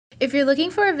If you're looking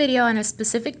for a video on a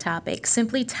specific topic,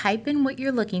 simply type in what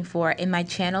you're looking for in my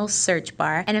channel's search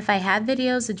bar, and if I have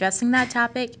videos addressing that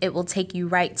topic, it will take you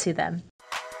right to them.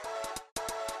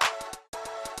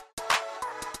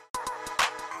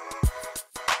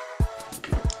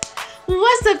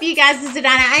 What's up, you guys? This is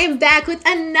Adanna. I am back with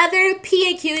another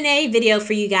PA Q&A video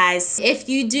for you guys. If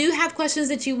you do have questions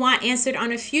that you want answered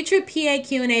on a future PA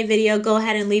Q&A video, go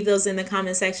ahead and leave those in the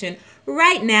comment section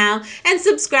right now and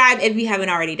subscribe if you haven't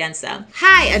already done so.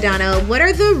 Hi, Adanna. What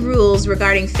are the rules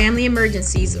regarding family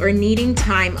emergencies or needing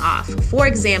time off? For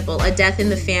example, a death in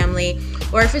the family,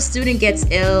 or if a student gets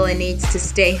ill and needs to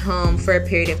stay home for a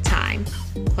period of time?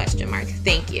 Question mark.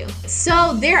 Thank you.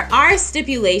 So there are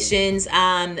stipulations,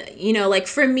 like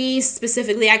for me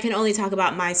specifically, I can only talk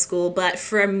about my school, but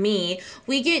for me,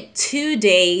 we get 2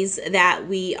 days that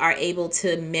we are able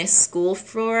to miss school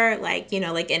for, like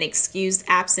an excused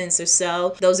absence or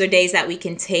so. Those are days that we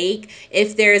can take.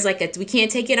 If there's we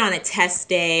can't take it on a test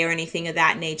day or anything of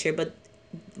that nature, but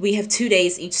we have 2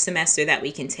 days each semester that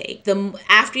we can take.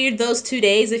 After those 2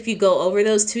 days, if you go over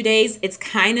those 2 days, it's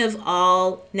kind of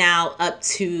all now up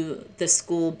to the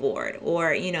school board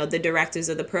or, the directors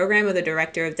of the program or the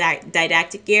director of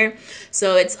didactic year.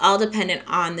 So it's all dependent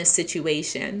on the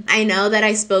situation. I know that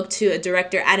I spoke to a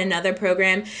director at another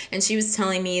program, and she was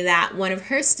telling me that one of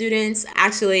her students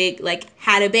actually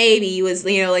had a baby, was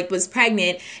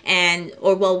pregnant,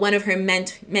 one of her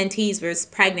mentees was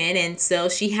pregnant, and so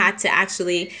she had to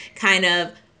actually kind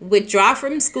of withdraw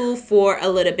from school for a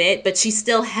little bit, but she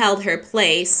still held her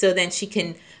place, so then she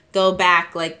can go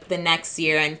back the next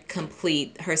year and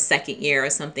complete her second year or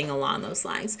something along those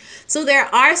lines. So there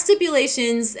are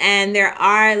stipulations, and there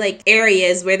are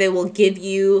areas where they will give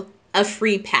you a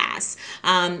free pass.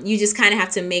 You just kind of have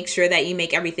to make sure that you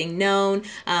make everything known,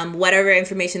 whatever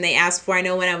information they ask for. I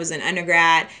know when I was an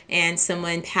undergrad and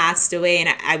someone passed away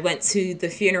and I went to the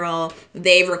funeral,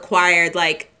 they required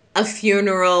a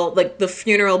funeral, the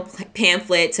funeral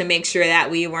pamphlet to make sure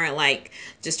that we weren't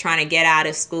just trying to get out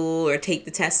of school or take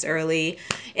the test early.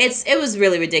 It was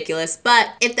really ridiculous. But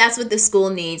if that's what the school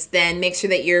needs, then make sure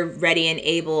that you're ready and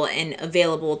able and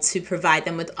available to provide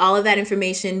them with all of that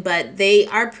information. But they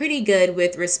are pretty good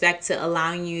with respect to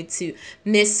allowing you to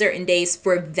miss certain days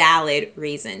for valid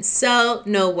reasons. So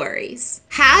no worries.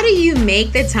 How do you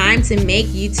make the time to make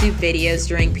YouTube videos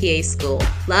during PA school?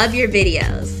 Love your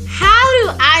videos. How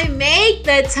do I make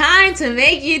the time to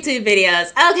make YouTube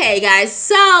videos? Okay, guys,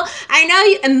 so I know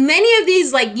many of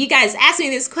these, you guys asked me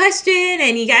this question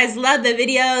and you guys love the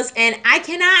videos, and I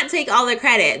cannot take all the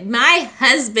credit. My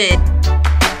husband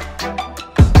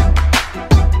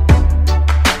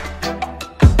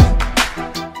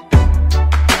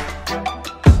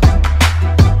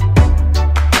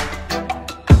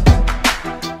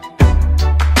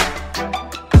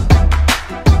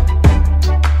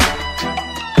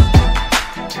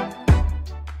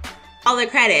all the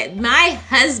credit. My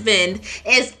husband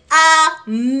is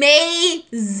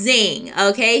amazing,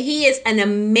 okay? He is an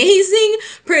amazing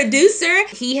producer.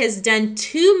 He has done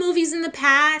 2 movies in the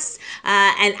past,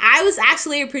 and I was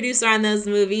actually a producer on those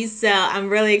movies, so I'm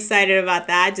really excited about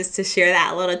that, just to share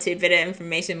that little tidbit of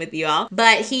information with you all.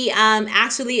 But he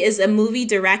actually is a movie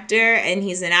director, and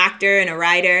he's an actor and a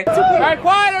writer. All right,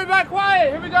 quiet, everybody,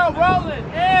 quiet. Here we go, rolling,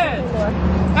 and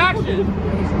action.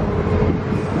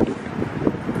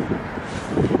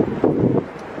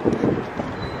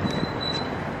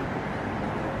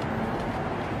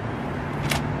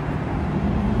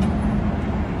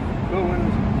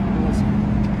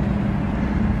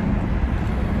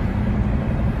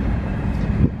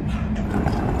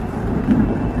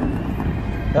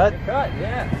 Cut? Cut,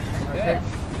 yeah. Okay.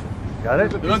 Got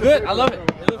it? Doing good. I love it.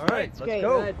 It looks great. Let's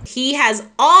go. He has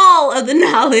all of the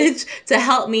knowledge to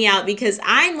help me out because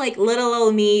I'm little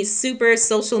old me, super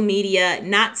social media,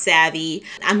 not savvy.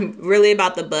 I'm really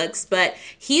about the books, but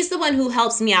he's the one who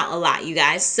helps me out a lot, you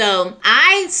guys. So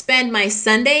I spend my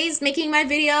Sundays making my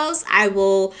videos. I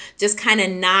will just kind of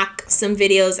knock some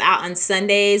videos out on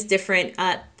Sundays, different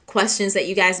questions that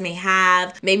you guys may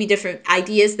have, maybe different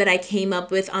ideas that I came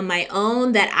up with on my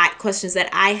own, questions that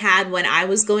I had when I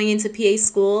was going into PA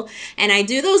school. And I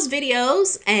do those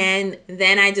videos, and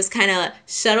then I just kind of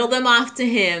shuttle them off to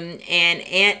him, and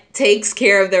Ant takes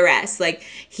care of the rest.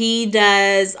 He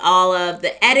does all of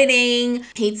the editing,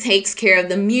 he takes care of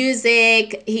the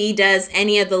music, he does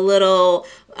any of the little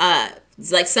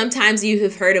sometimes you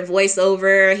have heard a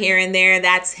voiceover here and there,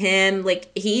 that's him.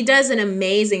 He does an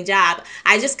amazing job.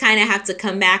 I just kind of have to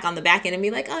come back on the back end and be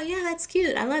like, oh yeah, that's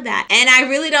cute, I love that. And I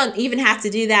really don't even have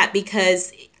to do that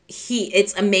because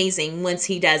it's amazing once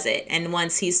he does it and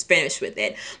once he's finished with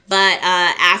it. But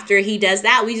after he does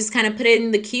that, we just kind of put it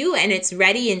in the queue and it's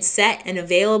ready and set and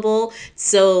available,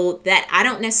 so that I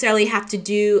don't necessarily have to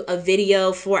do a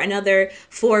video for another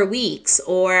 4 weeks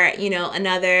or, you know,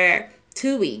 another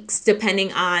 2 weeks,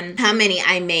 depending on how many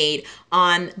I made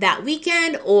on that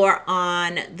weekend or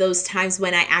on those times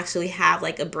when I actually have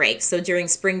like a break. So during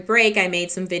spring break, I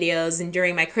made some videos, and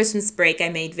during my Christmas break, I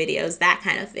made videos, that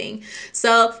kind of thing.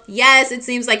 So yes, it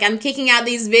seems like I'm kicking out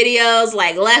these videos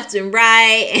like left and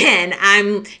right, and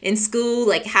I'm in school,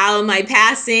 like how am I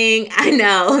passing? I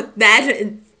know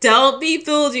that. Don't be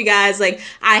fooled, you guys. Like,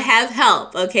 I have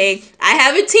help, okay? I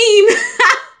have a team.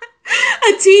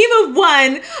 A team of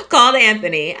one called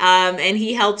Anthony, and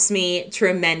he helps me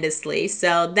tremendously.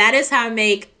 So that is how I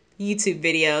make YouTube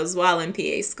videos while in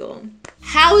PA school.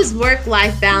 How is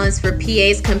work-life balance for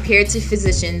PAs compared to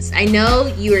physicians? I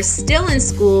know you are still in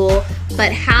school,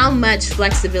 but how much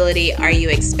flexibility are you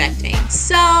expecting?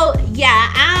 So yeah,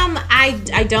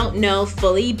 I don't know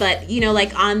fully, but you know,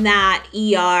 like on that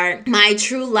ER, my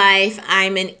true life,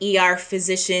 I'm an ER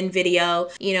physician video,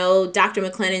 you know, Dr.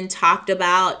 McLennan talked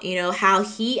about, you know, how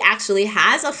he actually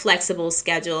has a flexible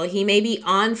schedule. He may be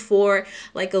on for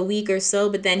like a week or so,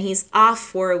 but then he's off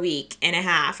for a week and a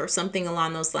half or something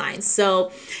along those lines. So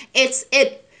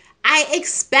I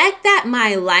expect that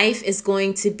my life is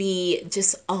going to be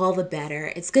just all the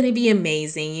better. It's going to be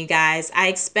amazing, you guys. I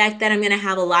expect that I'm going to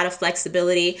have a lot of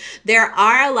flexibility. There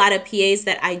are a lot of PAs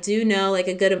that I do know, like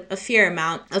a fair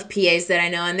amount of PAs that I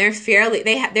know, and they're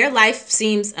their life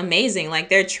seems amazing. Like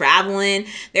they're traveling,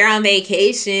 they're on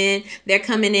vacation, they're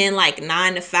coming in like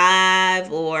 9 to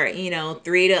 5 or, you know,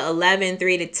 3 to 11,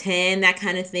 3 to 10, that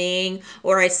kind of thing,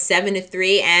 or it's 7 to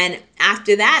 3, and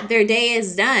after that, their day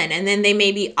is done, and then they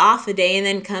may be off a day and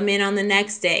then come in on the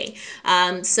next day.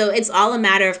 So it's all a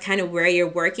matter of kind of where you're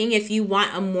working. If you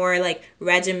want a more like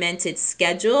regimented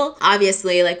schedule,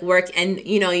 obviously like work, and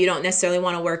you know, you don't necessarily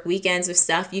want to work weekends or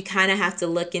stuff. You kind of have to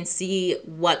look and see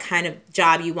what kind of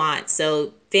job you want.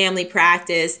 So family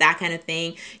practice, that kind of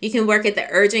thing. You can work at the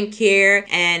urgent care,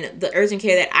 and the urgent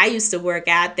care that I used to work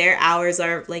at, their hours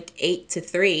are like 8 to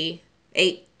 3,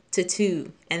 8 to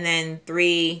 2, and then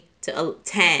 3 to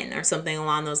 10 or something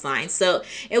along those lines. So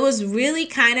it was really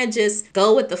kind of just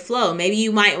go with the flow. Maybe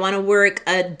you might want to work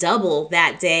a double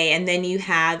that day, and then you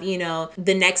have, you know,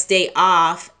 the next day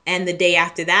off and the day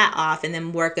after that off, and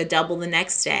then work a double the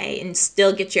next day and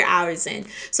still get your hours in.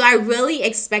 So I really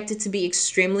expect it to be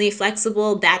extremely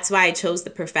flexible. That's why I chose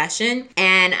the profession.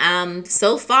 And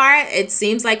so far, it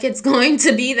seems like it's going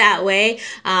to be that way,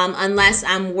 unless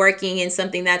I'm working in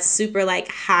something that's super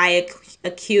like high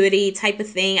acuity type of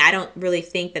thing. I don't really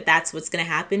think that that's what's going to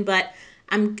happen, but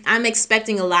I'm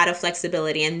expecting a lot of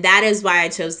flexibility, and that is why I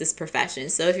chose this profession.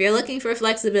 So if you're looking for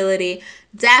flexibility,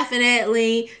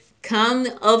 definitely come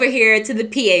over here to the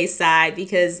PA side,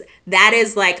 because that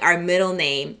is like our middle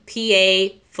name,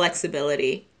 PA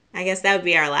Flexibility. I guess that would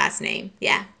be our last name.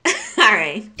 Yeah. All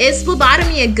right. Is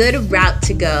phlebotomy a good route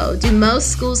to go? Do most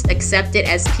schools accept it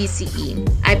as PCE?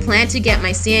 I plan to get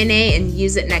my CNA and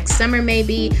use it next summer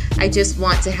maybe. I just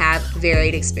want to have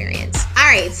varied experience. All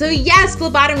right, so yes,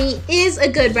 phlebotomy is a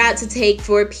good route to take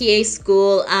for PA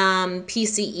school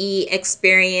PCE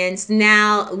experience.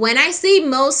 Now, when I say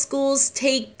most schools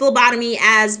take phlebotomy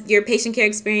as your patient care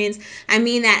experience, I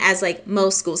mean that as like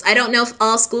most schools. I don't know if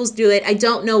all schools do it. I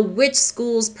don't know which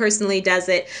schools personally does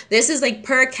it. This is like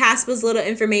per CASPA's little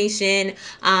information,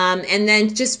 and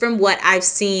then just from what I've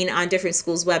seen on different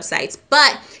schools' websites.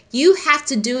 But you have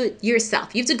to do it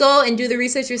yourself. You have to go and do the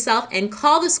research yourself and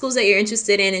call the schools that you're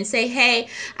interested in and say, hey,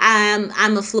 I'm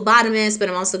a phlebotomist, but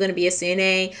I'm also going to be a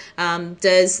CNA.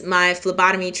 Does my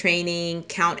phlebotomy training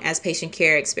count as patient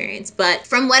care experience? But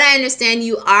from what I understand,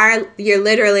 you're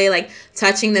literally like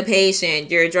touching the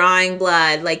patient, you're drawing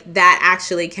blood, like that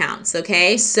actually counts,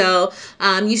 okay? So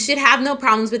you should have no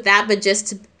problems with that, but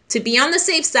just to be on the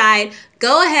safe side,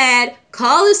 go ahead,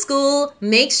 call the school,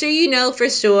 make sure you know for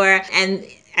sure, and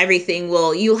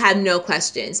you'll have no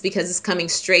questions because it's coming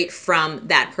straight from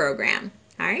that program.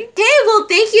 All right. Okay, well,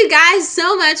 thank you guys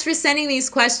so much for sending these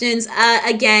questions.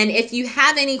 Again, if you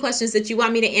have any questions that you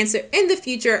want me to answer in the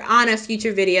future on a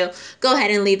future video, go ahead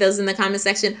and leave those in the comment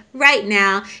section right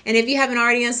now. And if you haven't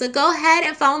already done so, go ahead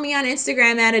and follow me on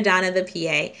Instagram at Adanna the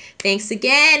PA. Thanks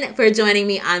again for joining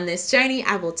me on this journey.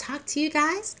 I will talk to you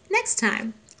guys next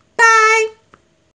time. Bye.